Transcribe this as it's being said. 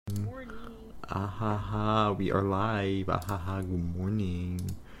Ahaha, we are live. Ahaha, good morning.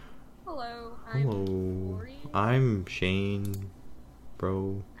 Hello, I'm Hello. Lori. I'm Shane,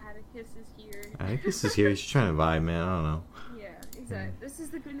 bro. Atticus is here. Atticus is here. He's just trying to vibe, man. I don't know. Yeah, exactly. This is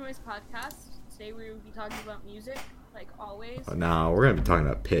the Good Noise Podcast. Today we will be talking about music, like always. Oh, no, we're going to be talking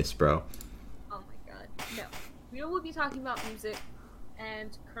about piss, bro. Oh my god. No. We will be talking about music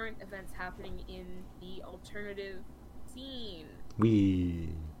and current events happening in the alternative scene. We.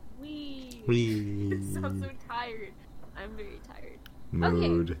 Sounds so tired. I'm very tired.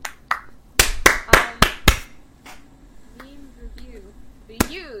 Mood. Okay. Meme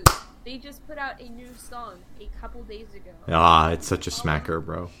review. They just put out a new song a couple days ago. Ah, it's such a smacker,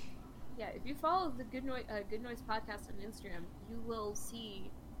 bro. Yeah, if you follow the Good Noise Podcast on Instagram, you will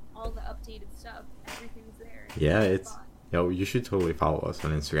see all the updated stuff. Everything's there. Yeah, it's... Yo, you should totally follow us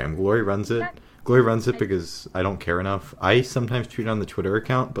on Instagram. Glory runs it. Glory runs it because I don't care enough. I sometimes tweet on the Twitter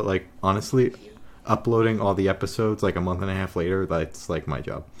account, but, like, honestly, uploading all the episodes, like, a month and a half later, that's, like, my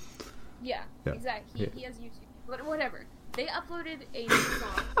job. Yeah. Exactly. He has YouTube. But whatever. They uploaded a new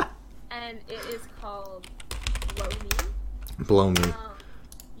song, and it is called Blow Me. Blow Me.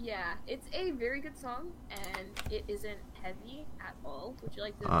 Yeah, it's a very good song, and it isn't heavy at all. Would you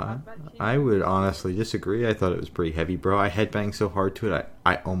like to talk about it? I would honestly disagree. I thought it was pretty heavy, bro. I headbanged so hard to it,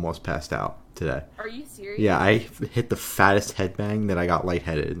 I almost passed out today. Are you serious? Yeah, I hit the fattest headbang that I got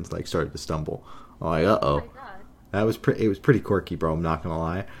lightheaded and like started to stumble. I'm like, uh-oh. Oh my god. That was it was pretty quirky, bro. I'm not gonna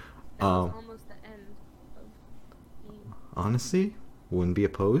lie. That was almost the end of me. Honestly, wouldn't be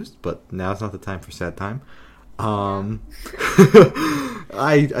opposed, but now's not the time for sad time. I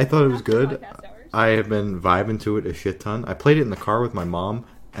thought it was good. I have been vibing to it a shit ton. I played it in the car with my mom,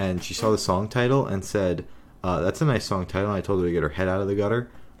 and she saw the song title and said, "That's a nice song title." And I told her to get her head out of the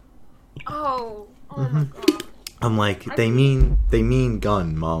gutter. Oh my god. I'm like, they mean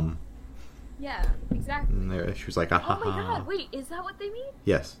gun, mom. Yeah, exactly. And she was like, ah, oh my god, wait, is that what they mean?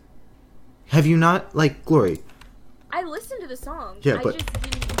 Yes. Have you not, like, Glory? I listened to the song. Yeah, I but... I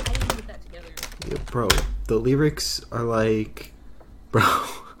didn't put that together. Yeah, bro, the lyrics are like... Bro,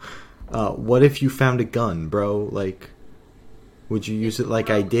 what if you found a gun, bro? Like, would you use it like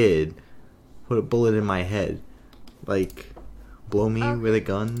I did? Put a bullet in my head. Like, blow me with a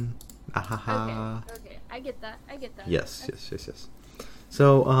gun? Ahaha. Okay, I get that. Yes.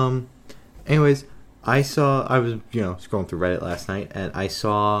 So, anyways, I was, scrolling through Reddit last night, and I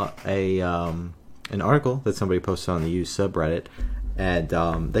saw an article that somebody posted on the used subreddit, and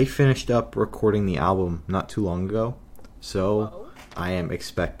they finished up recording the album not too long ago. So, I am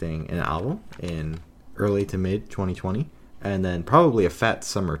expecting an album in early to mid 2020, and then probably a fat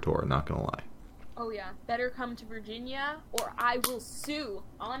summer tour, not gonna lie. Oh yeah, better come to Virginia, or I will sue.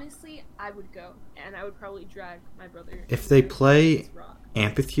 Honestly, I would go, and I would probably drag my brother. If they play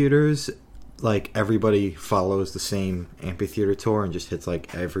amphitheaters, like, everybody follows the same amphitheater tour and just hits,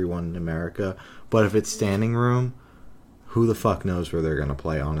 like, everyone in America. But if it's standing room, who the fuck knows where they're gonna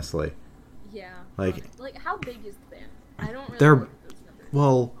play, honestly. Yeah. Like how big is the band? I don't really know those numbers.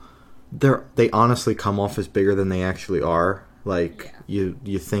 Well, they honestly come off as bigger than they actually are. Like, you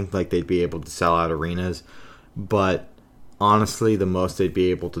think, like, they'd be able to sell out arenas. But, honestly, the most they'd be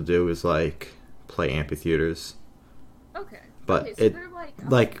able to do is, like, play amphitheaters. Okay. But so they're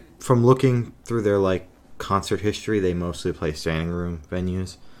like, from looking through their, like, concert history, they mostly play standing room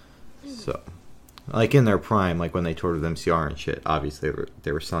venues. Mm-hmm. So, like, in their prime, like, when they toured with MCR and shit, obviously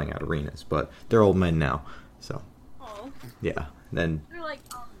they were selling out arenas. But they're old men now, so. Oh. Yeah. Then. They're like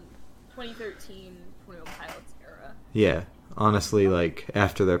 2013, 21 Pilots era. Yeah. Honestly, like,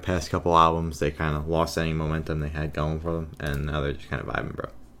 after their past couple albums, they kind of lost any momentum they had going for them, and now they're just kind of vibing, bro.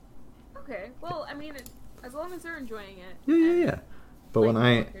 Okay, well, I mean, as long as they're enjoying it. Yeah. But when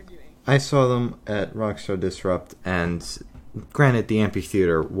I saw them at Rockstar Disrupt, and granted, the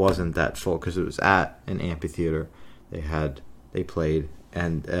amphitheater wasn't that full, because it was at an amphitheater. They played,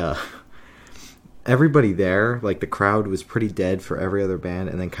 and everybody there, like, the crowd was pretty dead for every other band,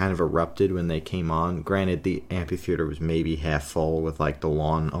 and then kind of erupted when they came on. Granted, the amphitheater was maybe half full, with, like, the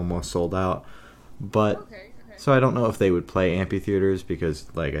lawn almost sold out. But, okay. So I don't know if they would play amphitheaters, because,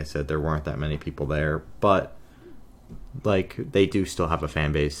 like I said, there weren't that many people there. But, like, they do still have a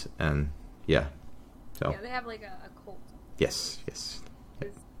fan base, and, yeah. So. Yeah, they have, like, a cult. Yes.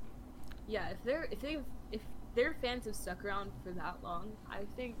 Yeah, if their fans have stuck around for that long, I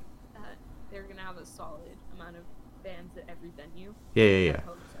think that they're gonna have a solid amount of bands at every venue. Yeah. I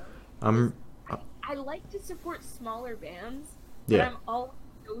hope so. I like to support smaller bands, but I'm all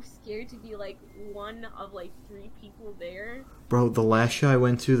so scared to be like one of like 3 people there. Bro, the last show I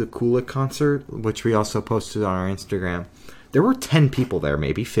went to, the Kulik concert, which we also posted on our Instagram, there were 10 people there,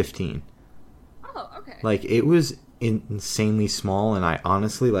 maybe 15. Like, it was insanely small, and I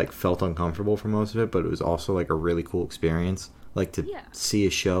honestly, like, felt uncomfortable for most of it, but it was also, like, a really cool experience. Like, to see a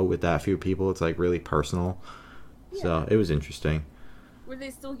show with that few people, it's, like, really personal. Yeah. So, it was interesting. Were they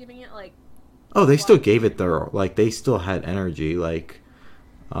still giving it, like... Oh, they still gave it their... Like, they still had energy. Like,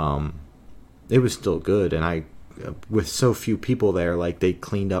 it was still good, and with so few people there, like, they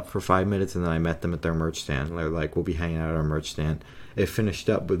cleaned up for 5 minutes, and then I met them at their merch stand. They're like, we'll be hanging out at our merch stand. It finished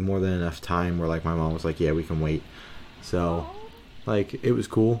up with more than enough time where, like, my mom was like, yeah, we can wait. So, like, it was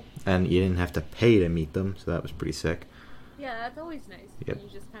cool, and you didn't have to pay to meet them, so that was pretty sick. Yeah, that's always nice. Yep. You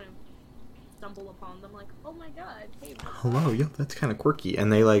just kind of stumble upon them like, oh my god, hey. Hello, yeah, that's kind of quirky.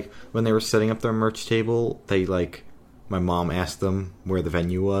 And they, like, when they were setting up their merch table, they, like... My mom asked them where the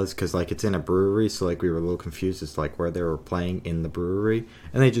venue was, because, like, it's in a brewery, so, like, we were a little confused as to, like, where they were playing in the brewery.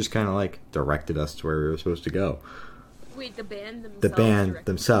 And they just kind of, like, directed us to where we were supposed to go. Wait, the band themselves? The band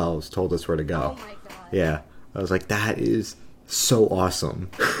themselves told us where to go. Oh, my God. Yeah. I was like, that is so awesome.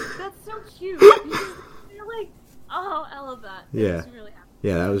 That's so cute. You're like, oh, I love that. Yeah. Really happy.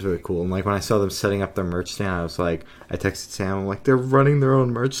 Yeah, that was really cool. And, like, when I saw them setting up their merch stand, I was like, I texted Sam, I'm like, they're running their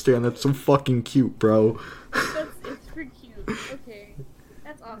own merch stand. That's so fucking cute, bro. It's pretty cute. Okay.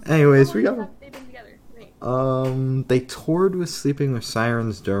 That's awesome. Anyways, we got... They been together? Great. They toured with Sleeping with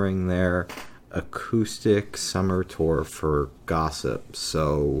Sirens during their acoustic summer tour for Gossip,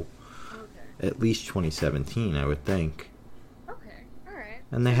 so at least 2017, I would think. Okay, alright.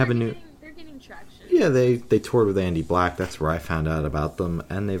 And they have a new... They're getting traction. Yeah, they toured with Andy Black. That's where I found out about them.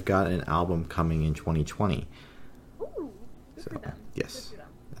 And they've got an album coming in 2020. Ooh, good for them. Yes. Good for them.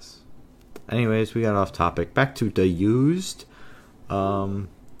 Yes. Anyways, we got off topic. Back to The Used.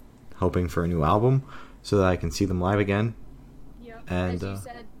 Hoping for a new album so that I can see them live again. Yep. And, as you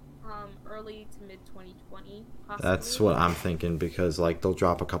said, early to mid 2020. Possibly. That's what I'm thinking, because, like, they'll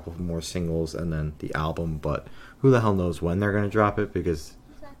drop a couple more singles and then the album, but who the hell knows when they're going to drop it, because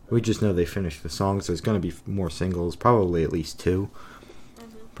we just know they finished the songs. There's going to be more singles, probably at least 2.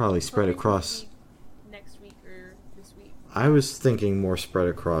 Probably spread across... Next week or this week. I was thinking more spread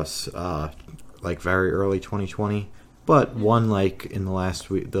across, like, very early 2020, but one, like, in the last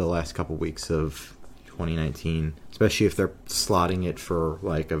couple weeks of 2019, especially if they're slotting it for,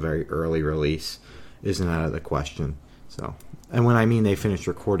 like, a very early release, isn't out of the question. So, and when I mean they finished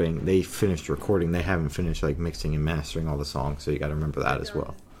recording. They haven't finished, like, mixing and mastering all the songs, so you gotta remember that as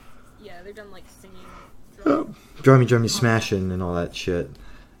well. Yeah, they're done, like, singing. Drummy, smashing and all that shit.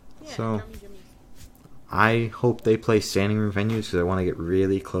 Yeah, so, drummy. I hope they play standing room venues because I want to get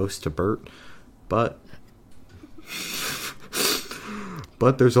really close to Bert, but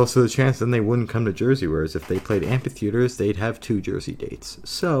there's also the chance then they wouldn't come to Jersey, whereas if they played amphitheaters, they'd have 2 Jersey dates.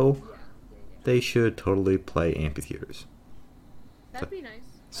 So, they should totally play amphitheaters. That'd be nice.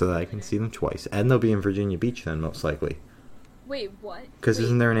 So that I can see them twice. And they'll be in Virginia Beach then, most likely. Wait, what? Because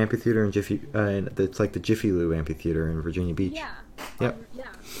isn't there an amphitheater in Jiffy... it's like the Jiffy Lube Amphitheater in Virginia Beach. Yeah. Yep.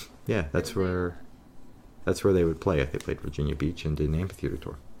 Yeah, that's where they would play if they played Virginia Beach and did an amphitheater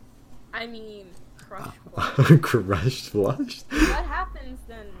tour. I mean... Crushed. Crushed flushed? If that happens,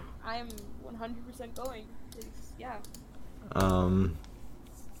 then I'm 100% going. Yeah.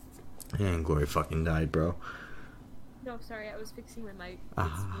 And Glory fucking died, bro. No, sorry, I was fixing my mic.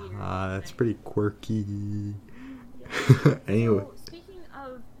 That's pretty quirky. Yeah. Anyway. So, speaking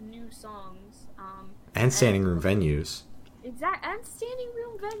of new songs, and standing room venues. And standing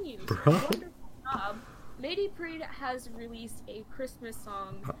room venues. Bro. Wonderful job. Mayday Parade has released a Christmas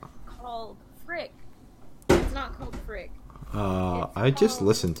song called Frick. It's not called Frick. I just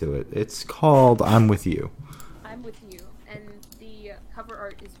listened to it. It's called I'm With You. I'm With You. And the cover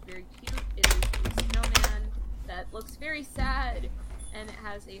art is very cute. It is a snowman that looks very sad, and it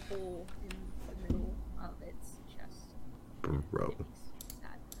has a hole in the middle of its chest. Bro. It's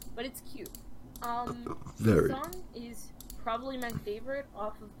sad. But it's cute. Very. The song is probably my favorite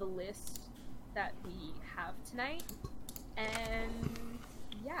off of the list that we have tonight. And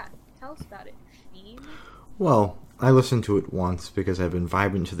yeah, tell us about it, Sheen. Well, I listened to it once because I've been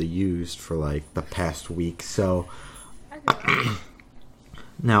vibing to The Used for like the past week, so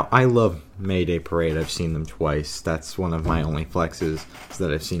now I love Mayday Parade. I've seen them twice. That's one of my only flexes, is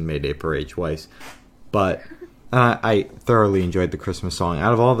that I've seen Mayday Parade twice. But I thoroughly enjoyed the Christmas song.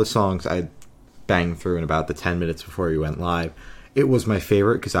 Out of all the songs I banged through in about the 10 minutes before we went live, it was my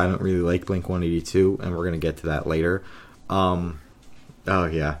favorite because I don't really like Blink-182, and we're going to get to that later. Oh,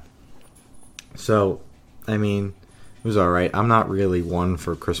 yeah. So, I mean, it was alright. I'm not really one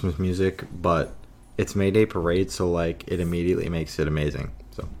for Christmas music, but it's Mayday Parade, so, like, it immediately makes it amazing.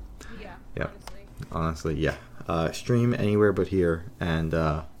 So, yeah. Honestly, yeah. Stream anywhere but here, and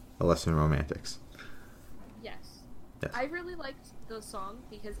A Lesson in Romantics. Yes. I really liked the song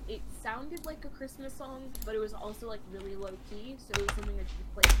because it sounded like a Christmas song, but it was also like really low key, so it was something that you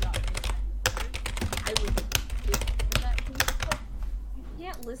could play throughout any time. I would for that piece. You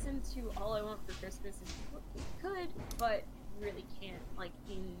can't listen to All I Want for Christmas, and you could, but you really can't, like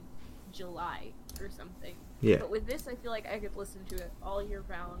in July or something. Yeah. But with this, I feel like I could listen to it all year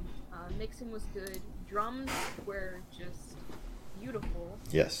round. Mixing was good. Drums were just beautiful.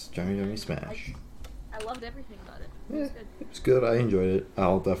 Yes, Drummy Smash. I loved everything about it. It was good. It was good. I enjoyed it.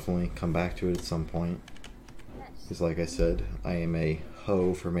 I'll definitely come back to it at some point. Yes. Because like I said, I am a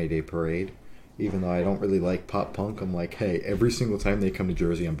hoe for Mayday Parade. Even though I don't really like pop punk, I'm like, hey, every single time they come to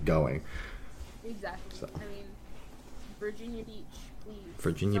Jersey, I'm going. Exactly. So. I mean, Virginia Beach, please.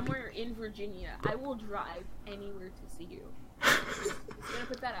 Virginia Somewhere in Virginia. I will drive anywhere to see you. Just gonna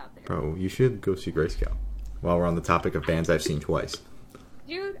put that out there. Bro, you should go see Grayscale. While we're on the topic of bands I've seen twice.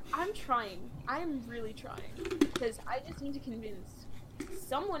 Dude, I'm trying. I'm really trying. Because I just need to convince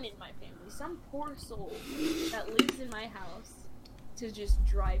someone in my family, some poor soul that lives in my house, to just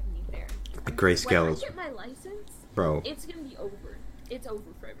drive me there. Grayscale When I is... get my license, Bro. it's gonna be over. It's over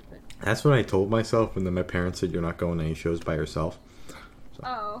for everything. That's what I told myself when my parents said you're not going to any shows by yourself. So.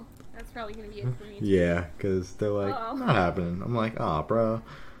 Oh, that's probably gonna be it for me too. Yeah, because they're like, Oh. not happening. I'm like, bro.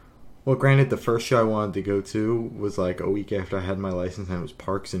 Well, granted, the first show I wanted to go to was like a week after I had my license, and it was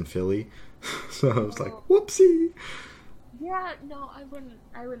Parks in Philly. So I was like, whoopsie. Yeah, no, I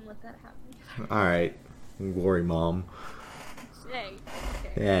wouldn't let that happen. All right, glory mom. Hey,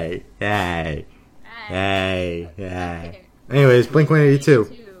 okay. Hey, hey, hey, hey. Okay. Anyways,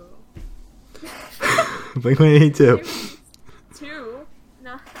 Blink-182. Blink-182. Two.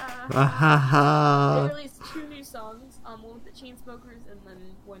 Nah. Ah ha They ha. released 2 new songs. One with the Chainsmokers and then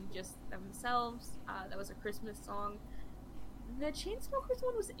one just themselves. That was a Christmas song. The Chainsmokers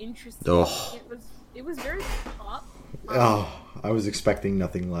one was interesting. Ugh. It was very pop. I was expecting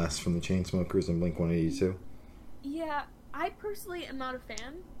nothing less from the Chainsmokers and Blink-182. Yeah, I personally am not a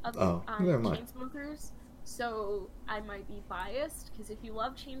fan of neither am I. Chainsmokers, so I might be biased, because if you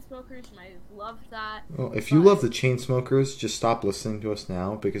love Chainsmokers, you might have loved that. Well, if you love the Chainsmokers, just stop listening to us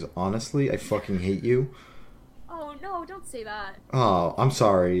now, because honestly, I fucking hate you. Oh, no, don't say that. Oh, I'm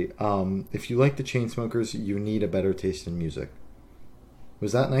sorry. If you like the Chainsmokers, you need a better taste in music.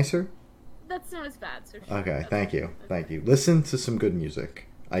 Was that nicer? That's not as bad, so sure. Okay, That's thank you. that's Thank you. Listen to some good music.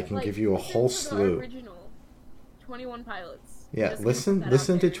 I can Like, give you a listen whole to the slew. original 21 Pilots. Yeah, Just gonna listen put that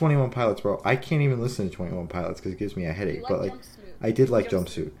listen out to there. 21 Pilots, bro. I can't even listen to 21 Pilots because it gives me a You headache. like But like, Jumpsuit. I did like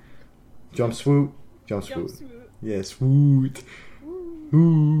Jumpsuit. Jumpsuit. Jumpsuit. Yeah, swoot. Woo.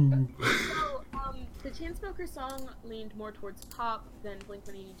 Ooh. So, the Chainsmokers song leaned more towards pop than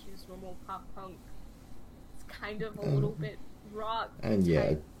Blink-182's normal pop punk. It's kind of a little bit rock. And yeah,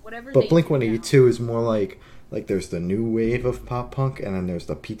 type, whatever. but they Blink-182 is more like there's the new wave of pop punk, and then there's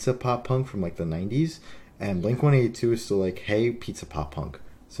the pizza pop punk from like the 90s, and Blink-182 is still like, hey, pizza pop punk.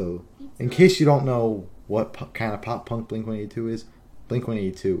 So, in case you don't know what kind of pop punk Blink-182 is,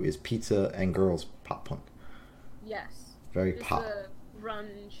 Blink-182 is pizza and girls pop punk. Yes. Very Just pop. the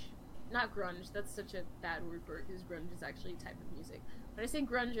grunge. Not grunge, that's such a bad word for it, because grunge is actually a type of music. When I say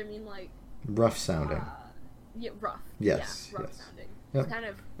grunge, I mean like... Rough sounding. Yeah, rough. Yes, Yeah, rough yes. sounding. Yep. It's kind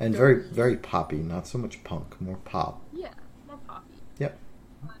of And dirty. very, very poppy. Not so much punk, more pop. Yeah, more poppy. Yep.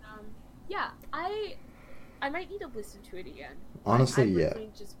 But, yeah, I might need to listen to it again. Honestly, I yeah. personally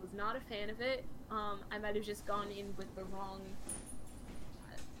just was not a fan of it. I might have just gone in with the wrong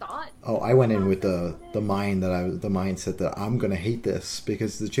thought. Oh, I went in with the mindset that I'm gonna hate this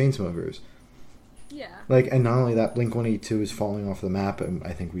because the Chainsmokers. Yeah. Like, and not only that, Blink-182 is falling off the map, and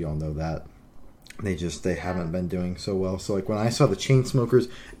I think we all know that. They haven't been doing so well. So like when I saw the Chainsmokers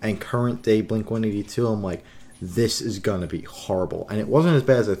and current day Blink-182, I'm like, this is gonna be horrible. And it wasn't as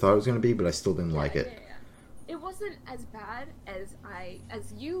bad as I thought it was gonna be, but I still didn't like it. Yeah. It wasn't as bad as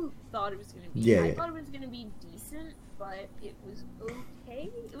you thought it was gonna be. Yeah, I yeah. thought it was gonna be decent, but it was okay.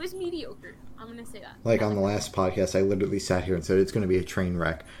 It was mediocre. I'm gonna say that. Like on the last podcast, I literally sat here and said it's gonna be a train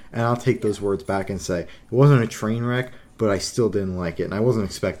wreck, and I'll take those words back and say it wasn't a train wreck, but I still didn't like it, and I wasn't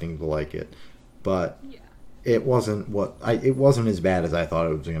expecting to like it, but Yeah. it wasn't it wasn't as bad as I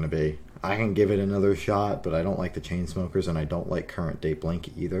thought it was gonna be. I can give it another shot, but I don't like the Chainsmokers, and I don't like current day Blink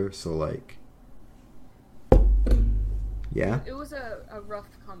either. So like, yeah, It was a rough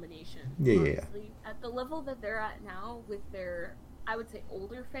combination. Yeah. honestly. At the level that they're at now with their, I would say,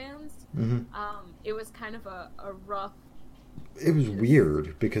 older fans, hmm it was kind of a rough. it was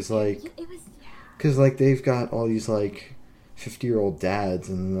weird because like, It was, yeah. because like they've got all these like 50-year-old dads,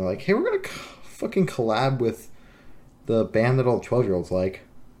 and they're like, hey, we're gonna fucking collab with the band that all 12-year-olds like.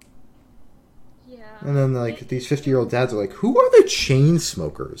 Yeah, And then like these 50-year-old dads are like, who are the chain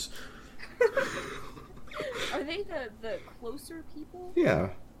smokers? Are they the closer people? Yeah.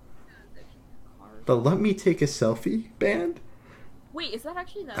 The cars? The Let Me Take a Selfie band? Wait, is that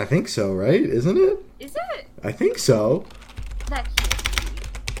actually them? I think so, right? Isn't it? Is it? I think so. That can't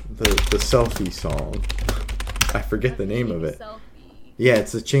be. The selfie song. I forget the name of it. Selfie. Yeah,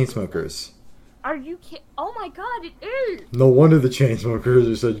 it's the Chainsmokers. Are you kidding? Oh my god, it is! No wonder the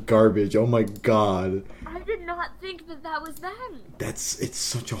Chainsmokers are such garbage. Oh my god. I did not think that was them. It's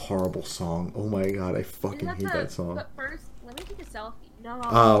such a horrible song. Oh my god, I fucking hate that song. But first, let me take a selfie. No.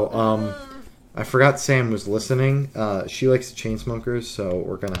 Oh, I forgot Sam was listening. She likes the Chainsmokers, so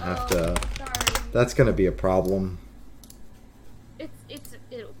we're gonna have to. Sorry. That's gonna be a problem. It'll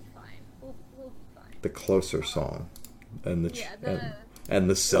be fine. We'll be fine. The Closer song, and and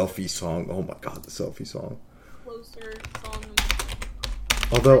the selfie song. Oh my god, the selfie song. Closer song.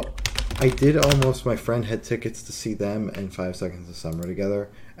 Although, I did almost. My friend had tickets to see them and 5 Seconds of Summer together,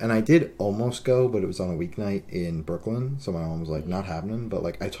 and I did almost go, but it was on a weeknight in Brooklyn, so my mom was like, "Not happening." But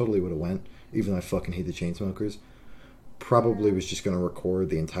like, I totally would have went, even though I fucking hate the Chainsmokers. Probably was just gonna record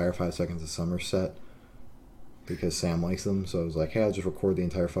the entire 5 Seconds of Summer set because Sam likes them. So I was like, "Hey, I'll just record the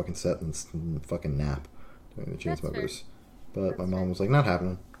entire fucking set and fucking nap during the Chainsmokers." But my mom was like, "Not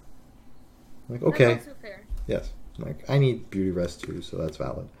happening." I'm like, okay. That's also fair. Yes. I'm like, I need beauty rest too, so that's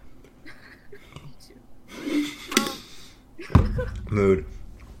valid. Me too. Mood.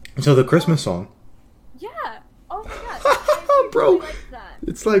 So the Christmas song. Yeah. Oh my god. I Bro, really like that.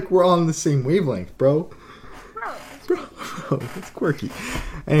 it's like we're on the same wavelength, bro. Bro, it's Bro, it's quirky.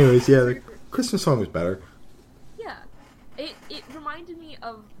 Anyways, yeah, the Christmas song was better. Yeah. It reminded me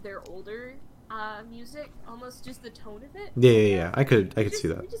of their older music, almost just the tone of it. Yeah. I could see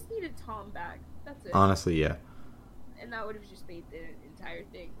that. We just needed Tom back. That's it. Honestly, yeah. And that would have just made the entire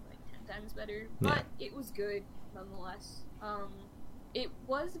thing like 10 times better. Yeah. But it was good nonetheless. It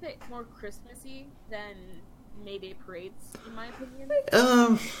was a bit more Christmassy than Mayday Parades, in my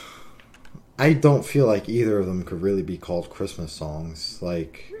opinion. I don't feel like either of them could really be called Christmas songs.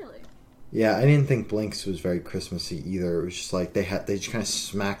 Like, Really? yeah, I didn't think Blinks was very Christmassy either. It was just like they just kind of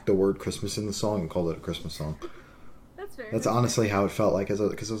smacked the word Christmas in the song and called it a Christmas song. That's fair. That's honestly how it felt like,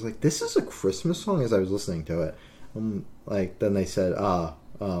 because I was like, this is a Christmas song as I was listening to it. Like, then they said,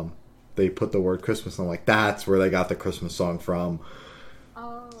 they put the word Christmas, and I'm like, that's where they got the Christmas song from.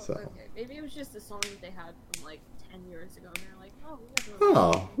 Oh, So. okay. Maybe it was just a song that they had from like 10 years ago, and they're like, oh, we have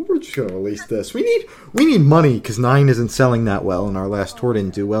Oh, we're just gonna release this. We need money because 9 isn't selling that well, and our last tour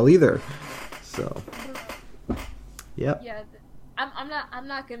didn't do well either. So, yep. Yeah, I'm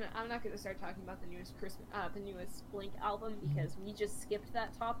not gonna start talking about the newest Blink album because we just skipped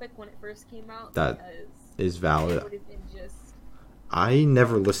that topic when it first came out. That because is it valid. would have been just. I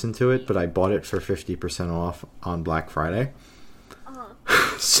never listened to it, but I bought it for 50% off on Black Friday.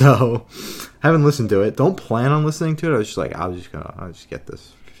 So, haven't listened to it. Don't plan on listening to it. I was just like, I'll just get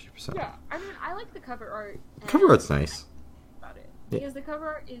this 50%. Yeah, I mean, I like the cover art. Cover art's nice. About it Yeah. because the cover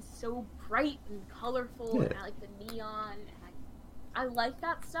art is so bright and colorful, Yeah. and I like the neon, and I like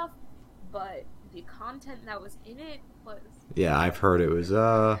that stuff. But the content that was in it was. Yeah, I've heard it was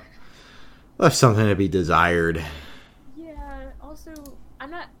left something to be desired. Yeah. Also,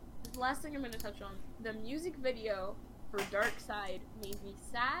 the last thing I'm going to touch on, the music video for Dark Side made me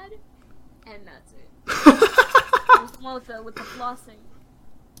sad, and that's it. It was the one with the flossing.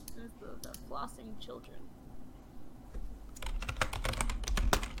 It was the flossing children.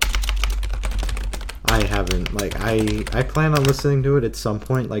 I haven't, like, I plan on listening to it at some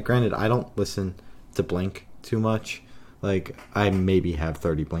point. Like, granted, I don't listen to Blink too much. Like, I maybe have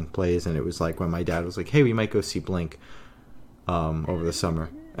 30 Blink plays, and it was like when my dad was like, hey, we might go see Blink over the summer.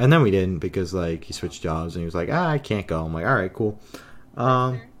 And then we didn't because, like, he switched jobs, and he was like, I can't go. I'm like, all right, cool.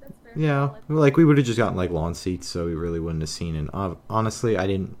 That's fair. Yeah, like, we would have just gotten, like, lawn seats, so we really wouldn't have seen. And honestly, I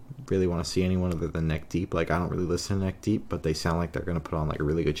didn't really want to see anyone other than Neck Deep. Like, I don't really listen to Neck Deep, but they sound like they're going to put on, like, a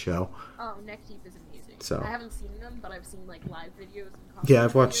really good show. Oh, Neck Deep is amazing. So. I haven't seen them, but I've seen, like, live videos and concert Yeah,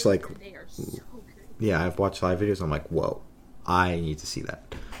 I've watched, videos, like, and they are so good. Yeah, I've watched live videos. I'm like, whoa, I need to see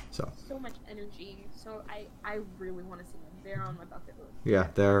that. So much energy. So I really want to see them. They're on my bucket list. yeah,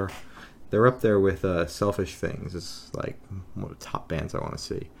 they're up there with Selfish Things. It's like one of the top bands I want to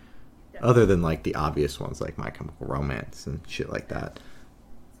see. Definitely. Other than like the obvious ones like My Chemical Romance and shit like that.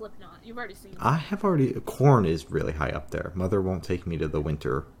 Slipknot. You've already seen them. I have already. Korn is really high up there. Mother Won't Take Me to the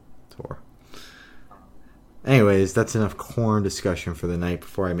Winter tour. Anyways, that's enough Korn discussion for the night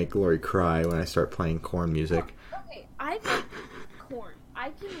before I make Glory cry when I start playing Korn music. Okay, I like Korn.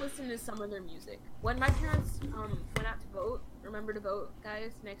 I can listen to some of their music. When my parents went out to vote, remember to vote,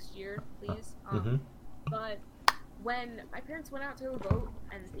 guys, next year, please. But when my parents went out to a boat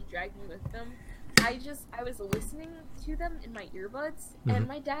and they dragged me with them, I was listening to them in my earbuds, and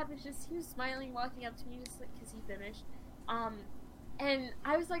my dad he was smiling, walking up to me just like, because he finished. And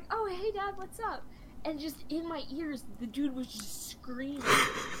I was like, "Oh, hey, Dad, what's up?" And just in my ears, the dude was just screaming,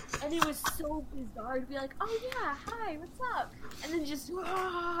 and it was so bizarre to be like, "Oh yeah, hi, what's up?" And then just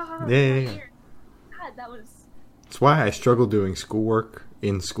yeah. God, that was. That's why I struggle doing schoolwork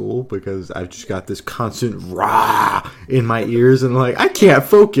in school, because I've just got this constant rah in my ears, and I'm like, I can't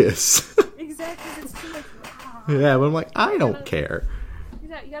focus. Exactly, it's too much rah. Yeah, but I'm like, I don't care.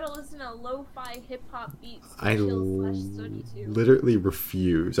 You gotta listen to lo-fi hip-hop beats to I chill/study to. literally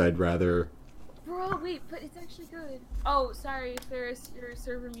refuse. I'd rather... Bro, wait, but it's actually good. Oh, sorry, Ferris, your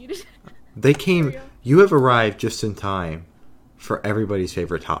server muted. They came... You have arrived just in time for everybody's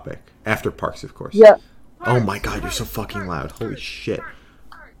favorite topic. After Parks, of course. Yep. Oh my god, you're so fucking loud. Holy shit.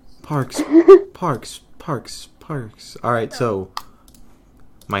 Parks. Alright, so...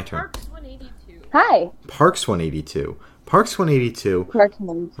 My turn. Parks 182. Hi. Parks 182. Parks 182 Parks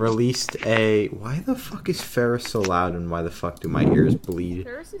 182. released a... Why the fuck is Ferris so loud, and why the fuck do my ears bleed?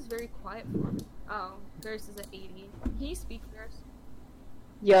 Ferris is very quiet for me. Oh, Ferris is at 80. Can you speak, Ferris?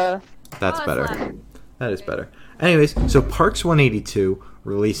 Yeah. That's Oh, better. it's loud. That is better. Anyways, so Parks 182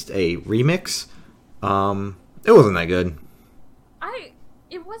 released a remix. It wasn't that good.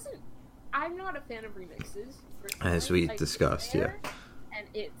 It wasn't. I'm not a fan of remixes. As we Like, discussed, yeah. And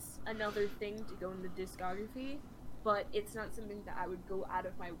it's another thing to go in the discography, but it's not something that I would go out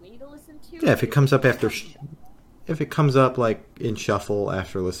of my way to listen to. Yeah, if it comes up after... If it comes up, like, in shuffle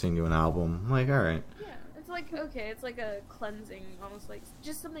after listening to an album, I'm like, alright. Yeah, it's like, okay, it's like a cleansing, almost like,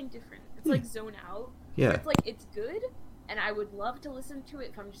 just something different. It's like Zone Out. Yeah. It's like, it's good, and I would love to listen to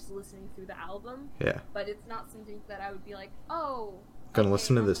it if I'm just listening through the album. Yeah. But it's not something that I would be like, oh... Gonna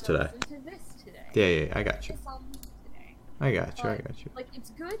listen to this today. Listen to this today. Yeah, I got you. This song today. I got you. Like,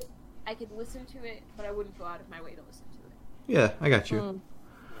 it's good, I could listen to it, but I wouldn't go out of my way to listen to it. Yeah, I got you.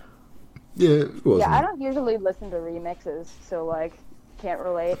 Yeah, it wasn't. Yeah, I don't usually listen to remixes, so, like, can't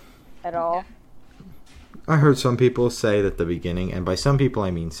relate at all. I heard some people say that the beginning, and by some people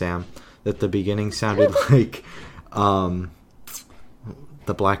I mean Sam, that the beginning sounded like the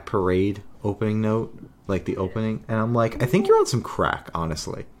Black Parade opening note, like the opening, and I'm like, I think you're on some crack,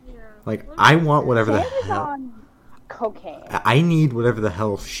 honestly. Yeah. Like, I want whatever the Sam is hell... on cocaine. I need whatever the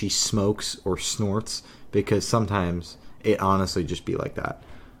hell she smokes or snorts, because sometimes it honestly just be like that.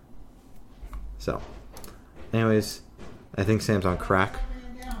 So, anyways, I think Sam's on crack.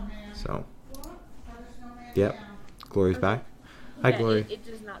 So, yep. Glory's back. Hi, Yeah, Glory. It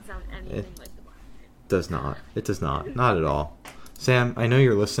does not sound anything like the Black Parade. Does not. It does not. Not at all. Sam, I know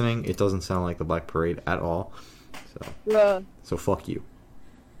you're listening. It doesn't sound like the Black Parade at all. So fuck you.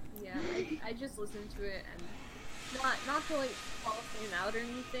 Yeah, I just listened to it and not to like call Sam out or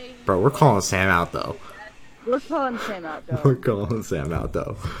anything. Bro, we're calling Sam out, though. We're calling Sam out, though. We're calling Sam out,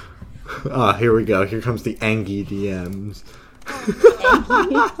 though. Ah, here we go. Here comes the Angie DMs.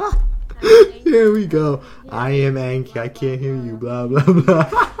 Here we go. I am Angie. I can't hear you. Blah, blah,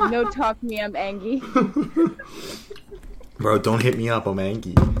 blah. No talk me, I'm Angie. Bro, don't hit me up. I'm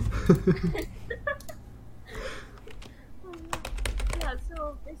Angie. Yeah,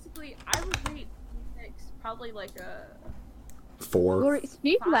 so basically, I would rate Remix probably like a 4. Glory,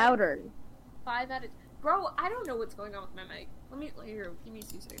 speak 5. louder. 5 out of... Bro, I don't know what's going on with my mic. Here, give me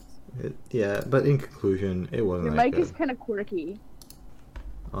 2 seconds. Yeah, but in conclusion, it wasn't Your that mic good. is kind of quirky.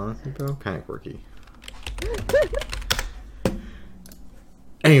 Honestly, bro, kind of quirky.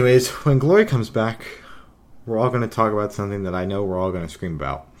 Anyways, when Glory comes back, we're all going to talk about something that I know we're all going to scream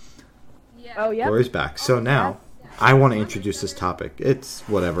about. Yeah. Oh, yeah? Glory's back. So now, I want to introduce this topic. It's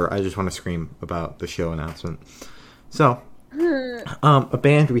whatever. I just want to scream about the show announcement. So, a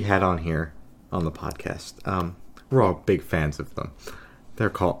band we had on here on the podcast. We're all big fans of them.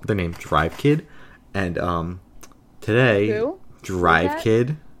 They're named Drive Kid, and today Who? Drive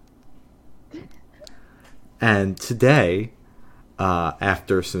Kid. And today,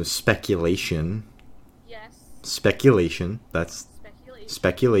 after some speculation, Yes. that's Speculation.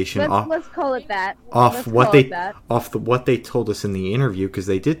 speculation Let's call it that. off Let's what call they it that. what they told us in the interview, because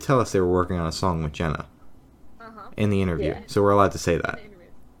they did tell us they were working on a song with Jenna Uh-huh. in the interview, Yeah. so we're allowed to say that. The interview.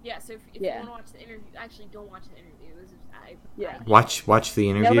 Yeah, so if Yeah. you want to watch the interview, actually don't watch the interview. Yeah. Watch the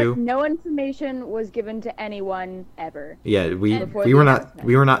interview. No information was given to anyone ever. Yeah, we Before we the were not announcement.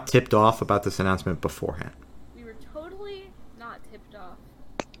 we were not tipped off about this announcement beforehand. We were totally not tipped off.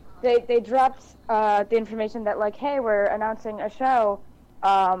 They dropped the information that, like, hey, we're announcing a show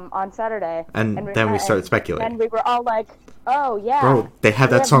on Saturday. And then we started speculating. And we were all like, Oh yeah. Bro, they had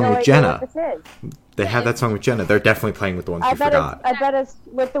We that song no with idea Jenna. what this is. They had that song with Jenna. They're definitely playing with the ones you forgot. I bet it's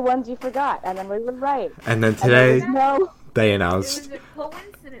with the ones you forgot, and then we were right. And then And there today was no. they It announced was a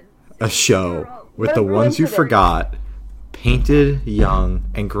coincidence. a show with What the a ones you coincidence. forgot, Painted, Young,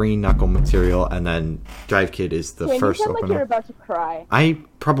 and Green Knuckle Material, and then Drive Kid is the Can you first sound like you're opener. about to cry? I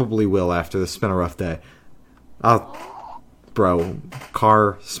probably will after this. It's been a rough day. Bro,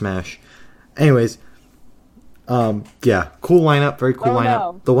 car smash. Anyways, yeah, cool lineup, very cool Oh, lineup.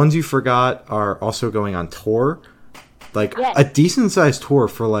 no. The ones you forgot are also going on tour, like Yes. a decent sized tour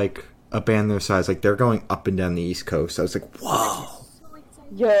for like a band their size. Like they're going up and down the East Coast. I was like, whoa! So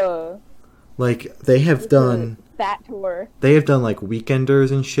excited. Yeah. Like they have done. that tour. They have done like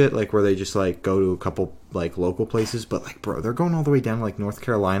weekenders and shit, like where they just like go to a couple like local places. But like, bro, they're going all the way down to, like North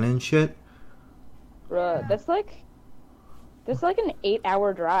Carolina and shit. Bruh, that's like an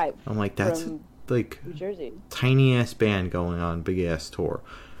 8-hour drive I'm like, that's from like New Jersey. tiny ass band going on big ass tour.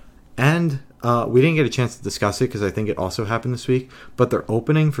 And we didn't get a chance to discuss it because I think it also happened this week. But they're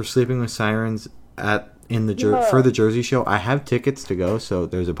opening for Sleeping with Sirens for the Jersey show. I have tickets to go, so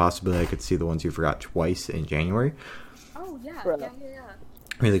there's a possibility I could see the ones you forgot twice in January. Oh yeah, Bro. yeah.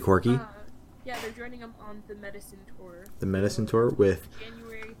 Really quirky. Yeah, they're joining them on the Medicine tour. The Medicine tour with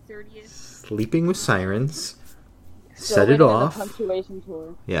January 30th. Sleeping with Sirens. Still Set it waiting on the off. punctuation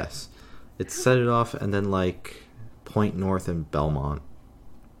tour. Yes. It's Set It Off and then like Point North and Belmont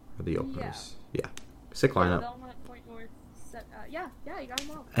are the openers. Yeah. Sick lineup. Belmont, Point North, yeah, you got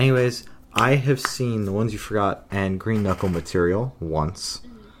them all. Anyways, I have seen the ones you forgot and Green Knuckle Material once.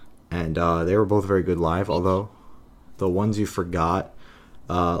 And they were both very good live, although the ones you forgot,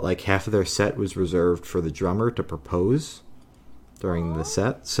 like half of their set was reserved for the drummer to propose during the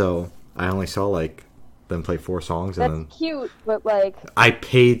set. So I only saw like them play 4 songs and then That's cute, but like, I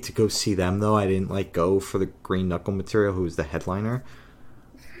paid to go see them though. I didn't like go for the Green Knuckle Material, who was the headliner.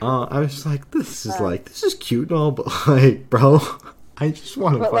 I was just like, this is cute and all, but like, bro, I just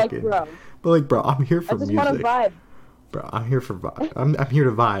want to but like, fucking. bro, But like, bro, I'm here I for just want to music. vibe. Bro, I'm here for vibe. I'm here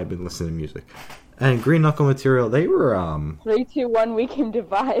to vibe and listen to music. And Green Knuckle Material, they were 3, 2, 1, we came to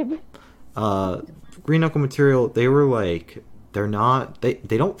vibe. Green Knuckle Material, they were like, they're not, they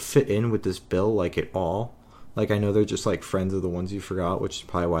don't fit in with this bill like at all. Like, I know they're just like friends of the ones you forgot, which is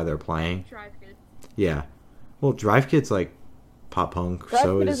probably why they're playing. Drive Kid. Yeah. Well, Drive Kid's like pop punk, Drive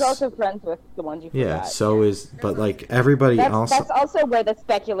so Kid is also friends with the ones you forgot. yeah, so is, but like everybody else. That's also where the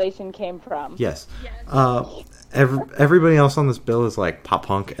speculation came from. Yes. Yes. Everybody else on this bill is like pop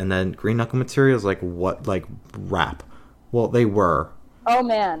punk, and then Green Knuckle Material is like what, like rap. Well, they were, Oh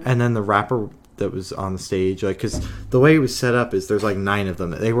man. and then the rapper that was on the stage, like, because the way it was set up is there's like 9 of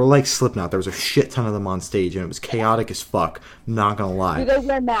them. They were like Slipknot. There was a shit ton of them on stage, and it was chaotic as fuck. Not gonna lie. Do they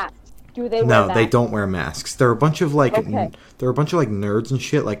wear masks? Do they wear No, masks? they don't wear masks. They're a bunch of like, Okay. they're a bunch of like nerds and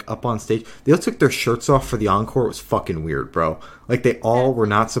shit, like up on stage. They all took their shirts off for the encore. It was fucking weird, bro. Like they all were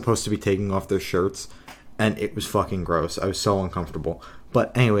not supposed to be taking off their shirts, and it was fucking gross. I was so uncomfortable.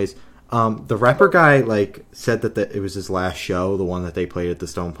 But anyways, the rapper guy like said that it was his last show, the one that they played at the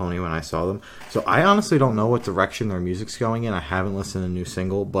Stone Pony when I saw them. So I honestly don't know what direction their music's going in. I haven't listened to a new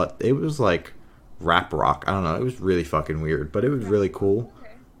single, but it was like rap rock. I don't know. It was really fucking weird, but it was really cool. Okay.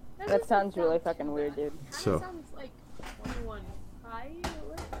 That doesn't sounds really sound fucking too weird, bad. dude. Kinda So- sounds like 21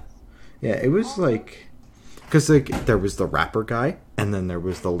 Pilots. Yeah, it was like, because like there was the rapper guy and then there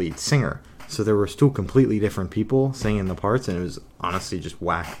was the lead singer, so there were 2 completely different people singing the parts, and it was honestly just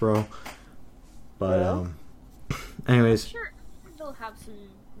whack, bro. But Yeah. anyways, Sure, they'll have some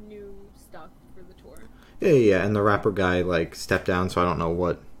new stuff for the tour. yeah, and the rapper guy like stepped down, so I don't know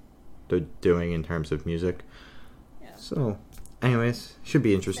what they're doing in terms of music. Yeah. So, anyways, should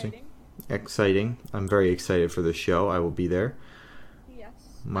be interesting, exciting. I'm very excited for the show. I will be there. Yes.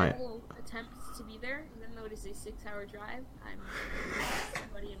 My- I will attempt to be there, even though it is a 6-hour drive. I'm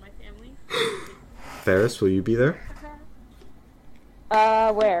somebody in my family. Ferris, will you be there?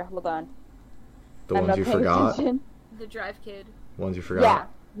 Where? Hold on. The I'm ones not you paying forgot. attention. The Drive Kid. Ones you Yeah. forgot.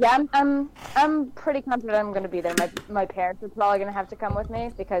 Yeah, I'm pretty confident I'm gonna be there. My parents are probably gonna have to come with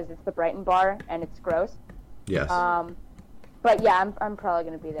me because it's the Brighton bar and it's gross. Yes. But yeah, I'm probably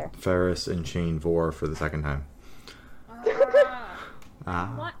gonna be there. Ferris and Shane Vore for the second time.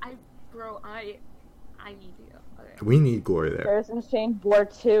 Ah. What? I need to go. Okay. We need Glory there. Ferris and Shane War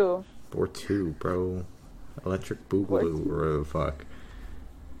 2. Or 2, bro. Electric Boogaloo, or fuck.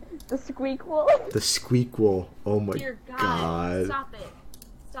 The Squeakquel. The Squeakquel. Oh my Dear God. god. Stop it.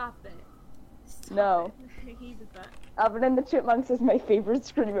 Stop it. Stop No. it. I hated that. Alvin and the Chipmunks is my favorite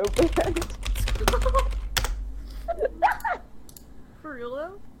Screamo band. For real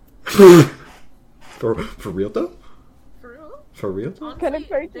though? For real though? For real For real? Honestly, Kind of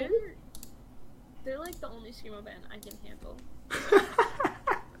crazy. they're like the only screamo band I can handle.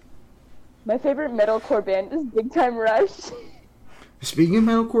 My favorite metalcore band is Big Time Rush. Speaking of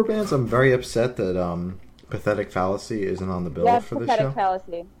metalcore bands, I'm very upset that Pathetic Fallacy isn't on the bill Yeah, for this Pathetic show.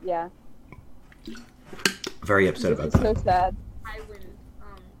 Fallacy. Yeah. Very upset about It's so that. sad. Highwind,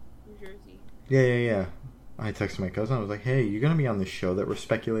 New Jersey. Yeah. I texted my cousin. I was like, "Hey, you gonna be on this show that we're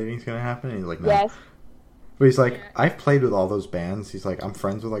speculating is gonna happen?" And he's like, "No." Yes. But he's like, Yeah. "I've played with all those bands." He's like, "I'm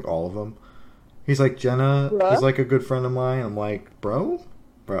friends with like all of them." He's like, "Jenna Bruh. is like a good friend of mine." I'm like, "Bro,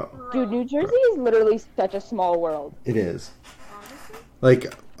 Dude, New Jersey is literally such a small world. it is." Honestly?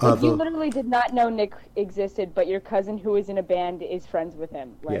 Like, Like, you literally did not know Nick existed, but your cousin who is in a band is friends with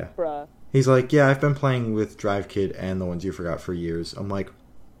him. Like, Yeah. bruh. he's like, "Yeah, I've been playing with Drive Kid and the Ones You Forgot for years." I'm like,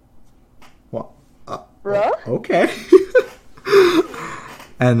 "What? Bruh? Okay."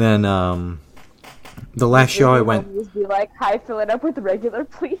 And then the last show I went. Just be like, hi, fill it up with regular,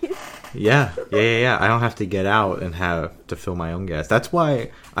 please. Yeah. I don't have to get out and have to fill my own gas. That's why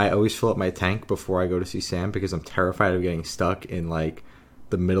I always fill up my tank before I go to see Sam, because I'm terrified of getting stuck in like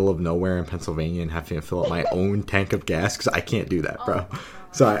the middle of nowhere in Pennsylvania and having to fill up my own tank of gas, because I can't do that, bro.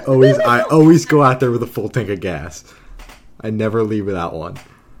 So I always go out there with a full tank of gas. I never leave without one.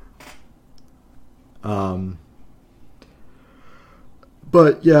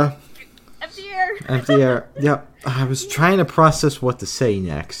 But yeah, Empty air. empty air. Yep. I was trying to process what to say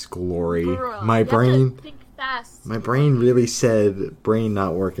next, Glory. Girl, My you have to brain. think fast. My brain really said brain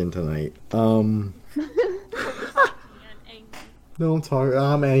not working tonight. Man, angry. Don't talk.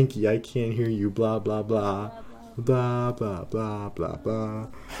 I'm Anki. I can't hear you. Blah blah blah. Blah, blah. Blah blah blah blah blah.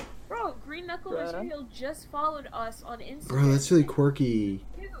 Bro, Green Knuckle Bruh. Material just followed us on Instagram. Bro, that's really quirky.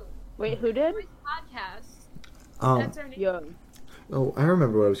 Too. Wait, who did? Podcast. That's our name. Yo. Oh, I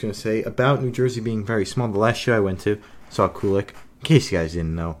remember what I was gonna say about New Jersey being very small. The last show I went to, saw Kulik. In case you guys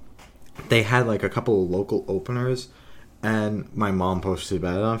didn't know, they had like a couple of local openers, and my mom posted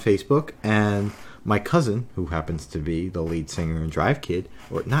about it on Facebook. And my cousin, who happens to be the lead singer in Drive Kid,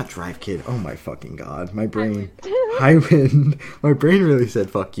 or not Drive Kid. Oh my fucking god, my brain. Highwind. My brain really said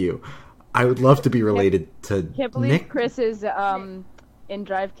 "fuck you." I would love to be related to Can't believe Nick. Chris is in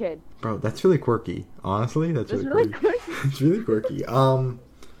Drive Kid. Bro, that's really quirky. Honestly, that's That's really really quirky. quirky. It's really quirky.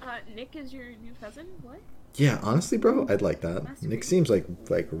 Nick is your new cousin? What? Yeah, honestly, bro, I'd like that. That's Nick weird. seems like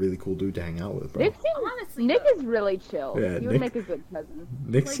a really cool dude to hang out with, bro. Nick, Honestly, Nick though. is really chill. Yeah, he Nick- would make a good cousin.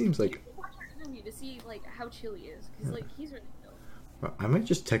 Nick seems you like. should watch our interview to see like how chill he is, because like he's really chill. Bro, I might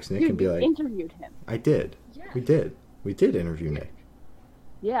just text Nick Dude, and be we like, interviewed him. "I did. Yeah. We did. We did interview Nick.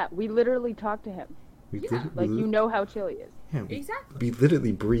 Yeah, we literally talked to him. We Yeah. did. Like, you know how chill he is. Yeah, Exactly. we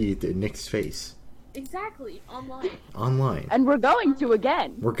literally breathed in Nick's face Exactly. Online. online. And we're going to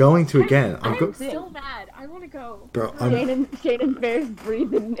again. We're going to again. I'm go- so mad. I want to go. Bro, Shane and Bears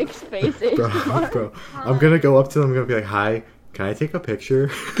breathe in Nick's face. bro, I'm gonna go up to them. I'm gonna be like, "Hi, can I take a picture?"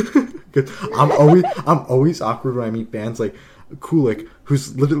 'Cause I'm always awkward when I meet bands like Kulik,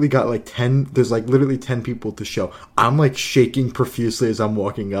 who's literally got like 10. There's like literally 10 people to show. I'm like shaking profusely as I'm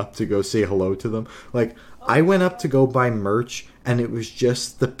walking up to go say hello to them. Like I went up to go buy merch, and it was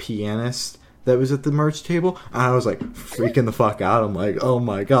just the pianist that was at the merch table, and I was like freaking the fuck out. I'm like, "Oh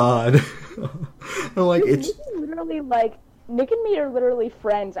my god!" I'm like, Dude, it's. Nick is literally like Nick and me are literally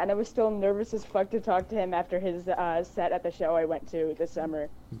friends, and I was still nervous as fuck to talk to him after his set at the show I went to this summer.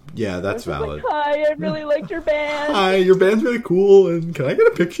 Yeah, I that's was just valid. Like, hi, I really liked your band. Hi, your band's really cool, and can I get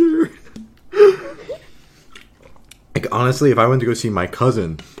a picture? Like, honestly, if I went to go see my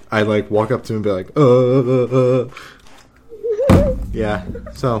cousin, I'd, like, walk up to him and be like, Yeah,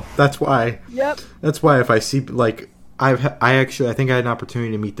 so that's why Yep. if I see, like, I think I had an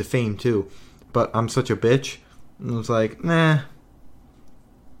opportunity to meet the Fame, too, but I'm such a bitch, and I was like, meh.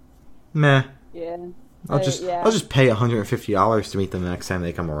 Yeah. I'll just pay $150 to meet them the next time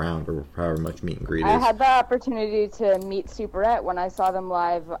they come around, or however much meet and greet I is. had the opportunity to meet Superette when I saw them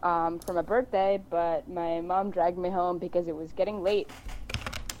live for my birthday, but my mom dragged me home because it was getting late.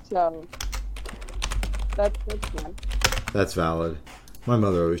 So that's fun. That's valid. My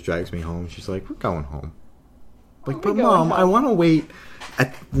mother always drags me home. She's like, "We're going home." Like, We're but going Mom, home. I want to wait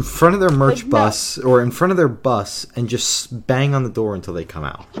in front of their merch Like, no. bus or in front of their bus and just bang on the door until they come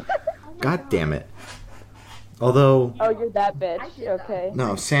out. God damn it. Although, Oh, you're that bitch. I did that. Okay.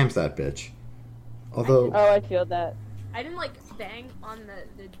 no, Sam's that bitch. Although, Oh, I feel that. I didn't like bang on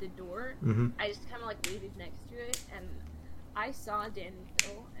the door. Mhm. I just kind of like waited next to it, and I saw Dan and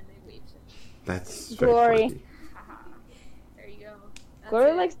Phil, and they waved to me. that's Glory. very quirky. Haha. There you go. That's Glory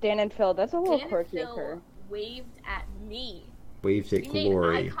it. likes Dan and Phil. That's a little Dan and quirky of Phil her. waved at me. Waves at We made eye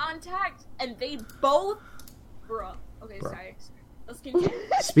Glory. contact, and they both, bruh, Okay, Bro. sorry. Let's continue.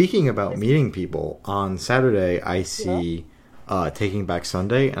 Speaking about meeting people, on Saturday I see Taking Back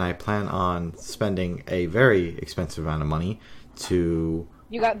Sunday, and I plan on spending a very expensive amount of money to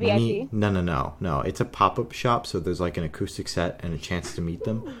You got VIP? meet. No. It's a pop-up shop, so there's like an acoustic set and a chance to meet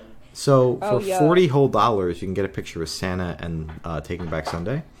them. So Oh, for yeah. $40 whole, you can get a picture with Santa and Taking Back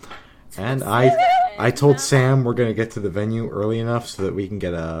Sunday. And I told Sam we're gonna get to the venue early enough so that we can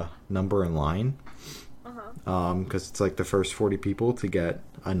get a number in line. Because it's like the first 40 people to get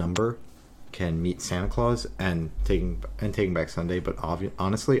a number can meet Santa Claus and Taking Back Sunday. But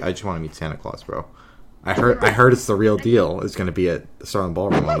honestly, I just want to meet Santa Claus, bro. I heard it's the real deal. It's gonna be at the Starling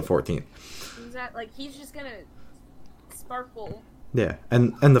Ballroom on the 14th. Is that like he's just gonna sparkle? Yeah,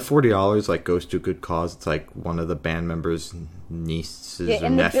 and the $40 like goes to a good cause. It's like one of the band members' nieces or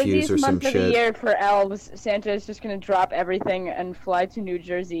In the nephews busiest or some month of the shit. year for elves, Santa is just gonna drop everything and fly to New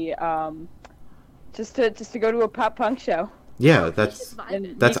Jersey, just to go to a pop punk show. Yeah, He's that's just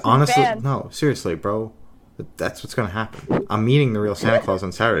vibing. that's Meet some honestly fans. no, seriously, bro. That's what's gonna happen. I'm meeting the real Santa Claus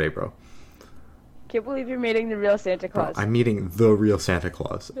on Saturday, bro. Can't believe you're meeting the real Santa Bro, Claus. I'm meeting the real Santa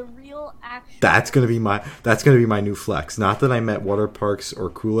Claus. The real actual. That's gonna be my new flex. Not that I met Water Parks or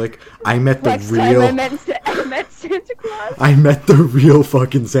Kulik. I met the Next real. time I met Santa Claus. I met the real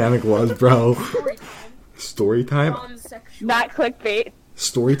fucking Santa Claus, bro. Story time. Story time. Non-sexual. Not clickbait.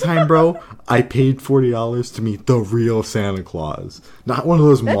 Story time, bro. I paid $40 to meet the real Santa Claus, not one of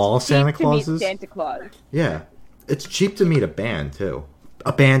those That's mall cheap Santa to meet Clauses. Santa Claus. Yeah, it's cheap to meet a band too,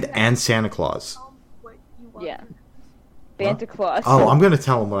 a band and Santa Claus. What you want. Yeah. Santa Claus. Oh, I'm gonna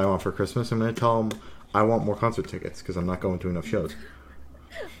tell him what I want for Christmas. I'm gonna tell him I want more concert tickets because I'm not going to enough shows.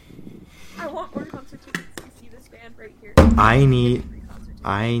 I want more concert tickets to see this band right here. I need Free concert tickets.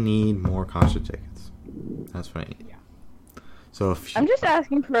 I need more concert tickets. That's what I need. Yeah. So if I'm just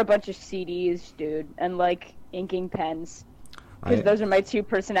asking for a bunch of CDs, dude, and like inking pens. Because I, those are my two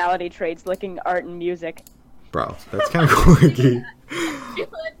personality traits, licking art and music. bro, that's kind of quirky. I feel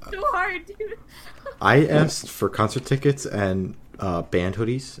it so hard, dude. I asked for concert tickets and band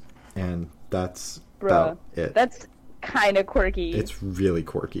hoodies, and that's Bruh, about it. that's kind of quirky. It's really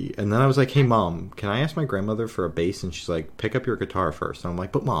quirky. And then I was like, "Hey, mom, can I ask my grandmother for a bass?" And she's like, "Pick up your guitar first." And I'm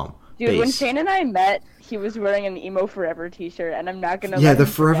like, "But mom, Dude, bass." when Shane and I met, he was wearing an Emo Forever t-shirt, and I'm not gonna Yeah, let the him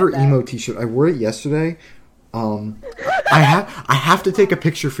forget Forever that. Emo T-shirt. I wore it yesterday. I have to take a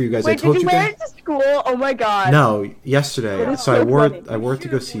picture for you guys. Wait, I told did you wear guys. it to school? Oh my god. No, yesterday. That is So I so wore funny. it. I wore it to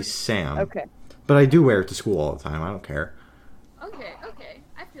go see Sam. Okay. But I do wear it to school all the time. I don't care. Okay,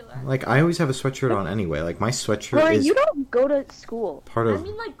 I feel that. Like I always have a sweatshirt on anyway. Like my sweatshirt Rory, is you don't go to school. part I of.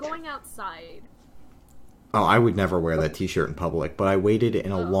 mean, like going outside. Oh, I would never wear that T-shirt in public, but I waited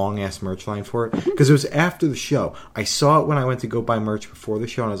in a long ass merch line for it because it was after the show. I saw it when I went to go buy merch before the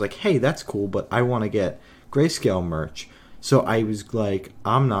show, and I was like, "Hey, that's cool, but I want to get Grayscale merch." So I was like,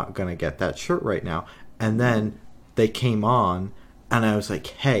 "I'm not gonna get that shirt right now." And then they came on, and I was like,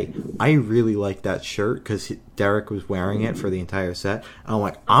 "Hey, I really like that shirt because Derek was wearing it for the entire set." And I'm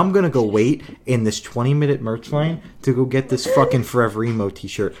like, "I'm gonna go wait in this 20-minute merch line to go get this fucking Forever Emo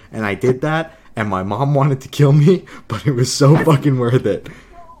T-shirt," and I did that. And my mom wanted to kill me, but it was so fucking worth it.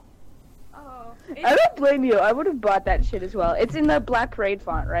 Oh, I don't blame you. I would have bought that shit as well. It's in the Black Parade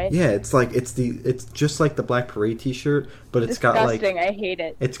font, right? Yeah, it's like it's just like the Black Parade T-shirt, but it's got Disgusting. like I hate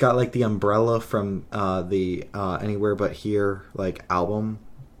it. it's got like the umbrella from the Anywhere But Here like album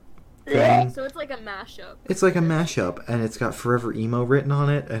thing. so it's like a mashup. It's like a mashup, and it's got Forever Emo written on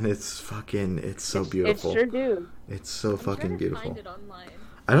it, and it's so beautiful. It sure do. It's so I'm fucking trying to beautiful. Find it online.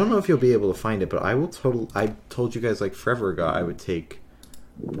 I don't know if you'll be able to find it, but I told you guys like forever ago I would take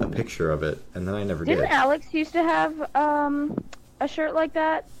a picture of it, and then I never Didn't did. Alex used to have a shirt like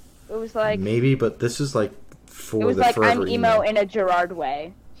that? It was like Maybe, but this is like for it was the like Forever I'm emo in a Gerard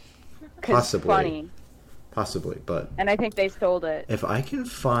way. 'Cause Possibly. funny, Possibly, but and I think they stole it. if I can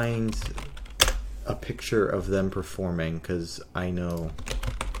find a picture of them performing, because I know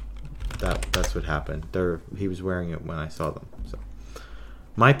that's what happened. He was wearing it when I saw them. So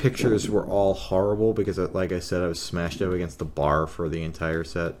my pictures were all horrible because, like I said, I was smashed up against the bar for the entire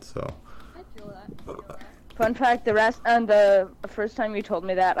set. So I feel that. I feel that. Fun fact: the first time you told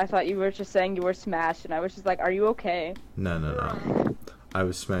me that, I thought you were just saying you were smashed, and I was just like, "Are you okay?" no. I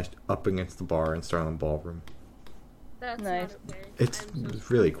was smashed up against the bar in Starling Ballroom. That's Nice. not okay. It's I'm so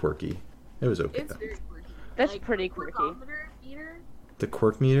really quirky. It was okay. It's Though. very quirky. That's Like, pretty quirky. quirkometer meter? The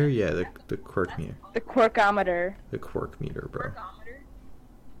quirk meter, yeah, the quirk meter, The quirkometer. the quirk meter, bro. Quirkometer?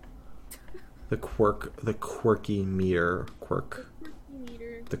 The quirky meter, quirk. Quirky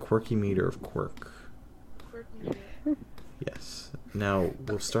meter. The quirky meter of quirk. Quirky meter. Yes. Now,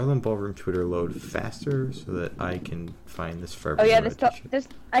 will Starland Ballroom Twitter load faster so that I can find this for Oh yeah, everyone? this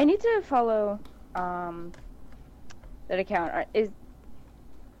I need to follow that account.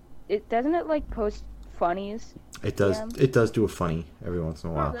 Doesn't it like post funnies? It does. Yeah. It does do a funny every once in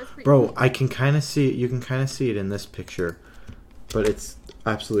a while. that's pretty Bro, cool. I can kind of see it. You can kind of see it in this picture, but it's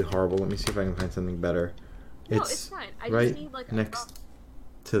absolutely horrible. Let me see if I can find something better. No, it's fine. I right just need like a next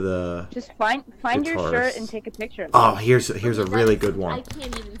to the. Just find your Guitarist. shirt and take a picture. Oh, here's a really good I one.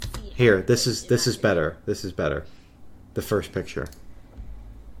 can't even see it. Here, this is better. This is better. The first picture.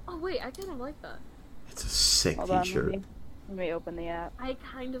 Oh wait, I kind of like that. It's a sick Hold on, T-shirt. let me open the app. I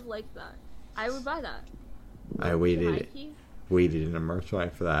kind of like that. I would buy that. I waited Nike? in a merch line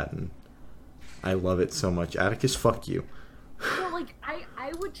for that, and I love it so much. Atticus, fuck you. Well, like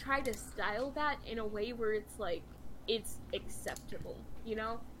I would try to style that in a way where it's like it's acceptable, you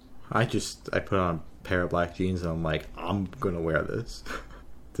know? I put on a pair of black jeans and I'm like, I'm gonna wear this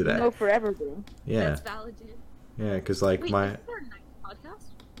today. No forever, bro. Yeah, That's valid, dude. yeah, because like Wait, my is this our ninth podcast?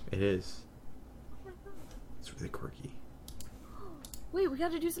 it is. Oh my god. It's really quirky. Wait, we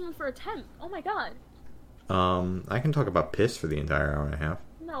got to do something for a 10th. Oh my god. I can talk about piss for the entire hour and a half.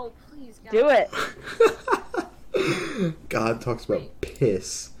 No, please, guys. Do it. God talks about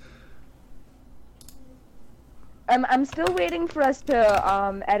piss. I'm still waiting for us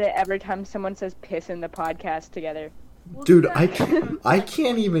to edit every time someone says piss in the podcast together. We'll Dude, do that I for can't- the I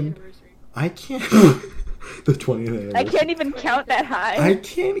can't even- anniversary. I can't. The 20th. I can't even count that high. I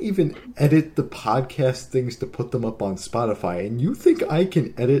can't even edit the podcast things to put them up on Spotify, and you think I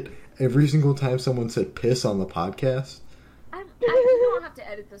can edit every single time someone said piss on the podcast? I don't have to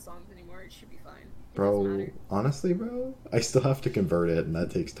edit the songs anymore. It should be fine. It doesn't Bro, matter. honestly, bro, I still have to convert it, and that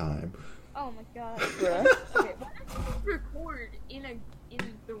takes time. Oh my god. Bruh. Okay, why don't you record in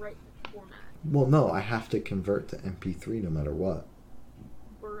the right format, Well, no, I have to convert to MP3 no matter what.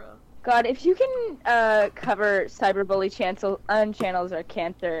 bruh? God, if you can cover cyberbully channels or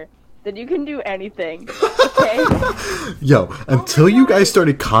cancer, then you can do anything. Okay? Yo, until you guys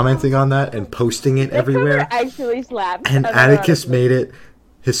started commenting on that and posting it That everywhere, cover actually slaps. and Atticus made it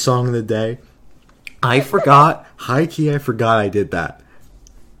his song of the day, I forgot, high key, I forgot I did that.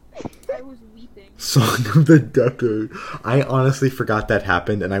 I was weeping. Song of the decade. I honestly forgot that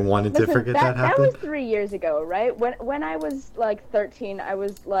happened, and I wanted to forget that That happened. was 3 years ago, right? When I was like 13, I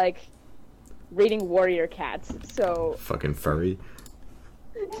was like reading Warrior Cats. So Fucking furry.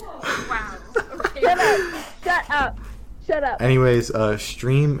 Wow. Okay. shut up. Anyways,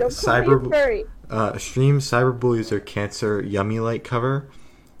 stream Don't call me a furry. Cyberbullies or Cancer Yummy Light cover.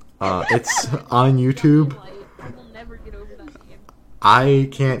 It's on YouTube. I will never get over that name. I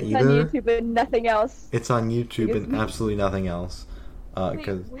can't It's on either. YouTube and nothing else. It's on YouTube Excuse and me? absolutely nothing else. Wait,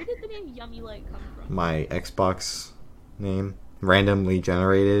 Because where did the name Yummy Light come from? my Xbox name randomly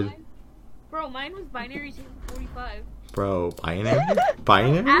generated. Bro, mine was Binary Table 45. Bro, binary? After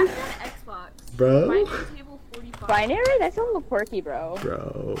Xbox. Bro? Binary Table 45. Binary? That's a little quirky, bro.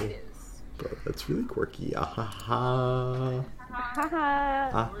 Bro, It is. that's really quirky. Ah ha ha. Haha.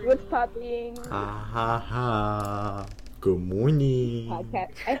 Ah. What's popping? Ah ha ha. Good morning.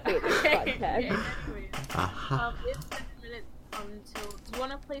 Podcast. I hate this Okay, podcast. anyways. Ah ha. We have 7 minutes until. Do you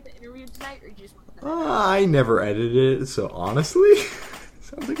want to play the interview tonight, or do you just want to? I never edited it, so honestly,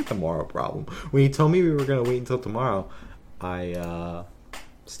 sounds like a tomorrow problem. When you told me we were gonna wait until tomorrow, I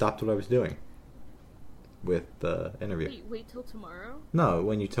stopped what I was doing with the interview. Wait till tomorrow? No,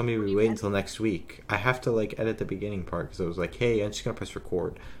 when you told me What do we you wait edit? until next week, I have to like edit the beginning part because I was like, hey, I'm just gonna press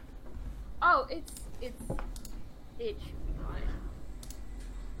record. Oh, it should be fine.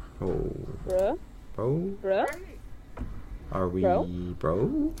 Oh, Bruh? bro, Bruh? Alright. are we, Bro?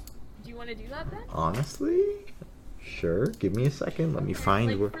 bro? Do you want to do that then? Honestly, sure. Give me a second. Let me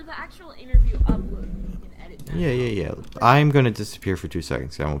find Like where. for the actual interview upload, you can edit that. Yeah. I'm gonna disappear for 2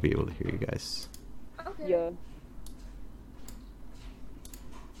 seconds. So I won't be able to hear you guys. Okay. Yeah.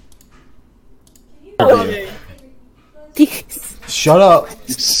 Shut up.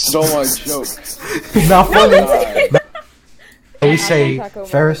 You stole my joke. Not funny. God. I always say, Taco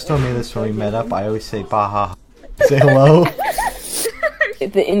Ferris told me this when we met up. I always say, baha. Say hello.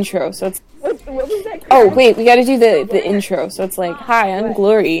 The intro, so it's What was that? oh wait, we gotta do the intro, so it's like, hi, I'm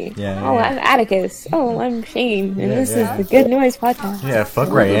Glory. Yeah, Oh, yeah. I'm Atticus. Oh, I'm Shane, and Yeah, this yeah. is the Good Noise podcast. Yeah, fuck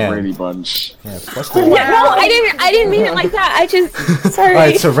We're the Rayanne. Brady Bunch. Yeah, fuck No, Rayanne. I didn't mean it like that. I just sorry.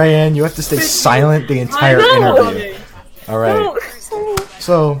 Alright, so Rayanne, you have to stay silent the entire interview. Alright, No, sorry.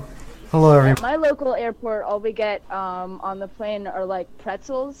 so, hello everyone. My local airport, all we get on the plane are like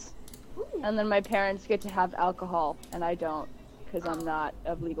pretzels, and then my parents get to have alcohol, and I don't, because I'm not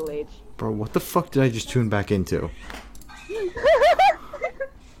of legal age. Bro, what the fuck did I just tune back into?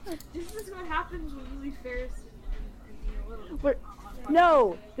 This is what happens when you leave Ferris and little. We're-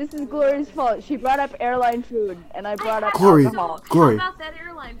 No, this is Glory's fault. She brought up airline food, and I brought up Glory. alcohol. Glory. How about that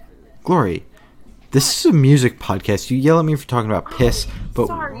airline food? Glory, this is a music podcast. You yell at me for talking about piss, but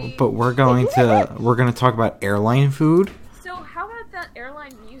sorry. we're going to talk about airline food, So how about that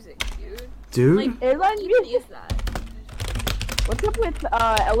airline music, dude? dude. Like, Airline what even music? is that? What's up with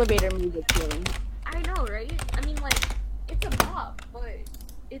elevator music doing? I know, right? I mean, like, it's a bop, but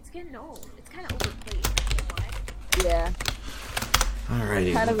it's getting old. It's kind of overplayed. I don't know why. Yeah,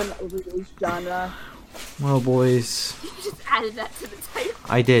 Alrighty. kind of an overused genre. Well, boys, You just added that to the title.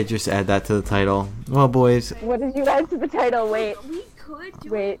 I did just add that to the title. Well, boys, What did you add to the title? Wait. We could do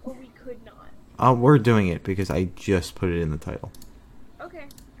Wait. it, or we could not. we're doing it because I just put it in the title. Okay,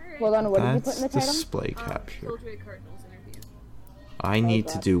 alright. Hold on, what did you put That's in the title? display capture. Killjoy Cardinals interview. I need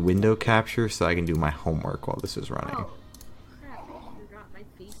to God. do window capture so I can do my homework while this is running. Oh, crap. I forgot my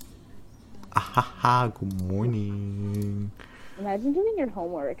face in this. Ahaha, good morning. Imagine doing your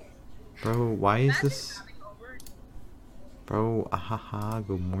homework. Bro, why is Imagine this... having over- Bro, ahaha,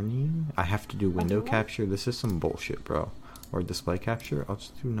 good morning. I have to do window capture. This is some bullshit, bro. Or display capture. I'll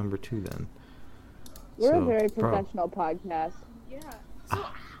just do number 2 then. We're So, a very bro. professional podcast. Yeah. So,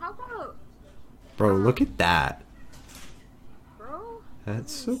 how about, Bro, look at that. bro?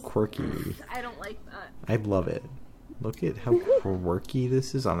 That's so quirky. I don't like that. I love it. Look at how quirky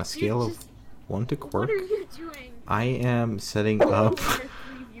this is on a scale of just- 1 to What quirk. are you doing? I am setting up. Our 3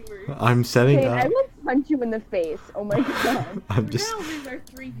 viewers. I'm setting Wait, I up. will punch you in the face. Oh my god. I'm We're just. gonna lose our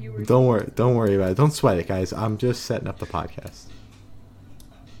 3 viewers. Don't worry about it. Don't sweat it, guys. I'm just setting up the podcast.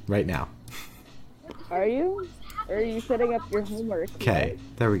 Right now. Are you? Or are you setting up your homework? Okay,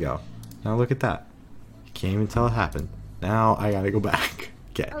 there we go. Now look at that. You can't even tell it happened. Now I gotta go back.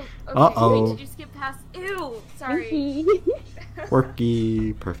 Okay. Oh, okay. Uh-oh. Wait, did you skip past? Ew. Sorry.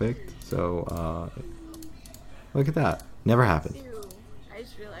 Quirky. Perfect. So, look at that. Never happened. Ew. I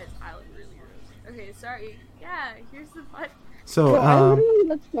just realized I look really gross. Okay, sorry. Yeah, here's the fun. So, I literally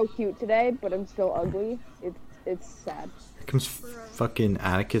look so cute today, but I'm still ugly. It's sad. here comes fucking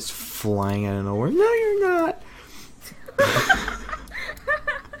Atticus flying out of nowhere. No, you're not.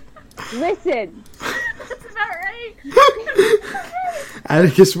 Listen, That's about right.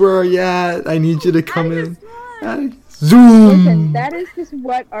 Atticus, where are you at? I need you to come in. Atticus, Atticus. Zoom. listen. That is just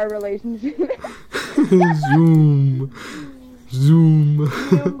what our relationship is. Zoom.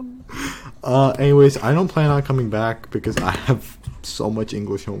 Zoom. Anyways, I don't plan on coming back because I have so much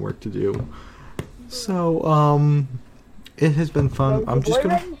English homework to do. So, it has been fun. I'm just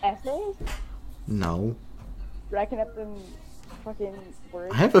gonna. Essays? No. Racking up them fucking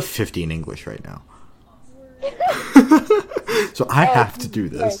words. I have a 50 in English right now. So I Oh, have to do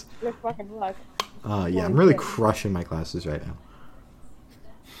Jesus this. Christ, You're fucking luck. Yeah, I'm really crushing my classes right now.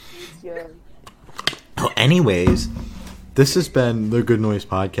 Yeah. Oh, anyways, this has been the Good Noise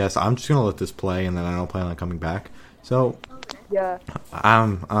Podcast. I'm just gonna let this play, and then I don't plan on coming back. So, Okay. Yeah.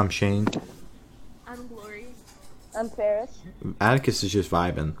 I'm Shane. I'm Glory. I'm Ferris. Atticus is just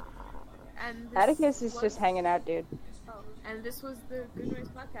vibing. And this Atticus is was- just hanging out, dude. Oh, and this was the Good Noise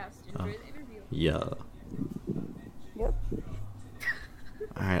Podcast. Enjoy the interview. Yeah. Yep.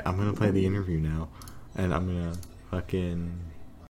 All right, I'm gonna play the interview now, and I'm gonna fucking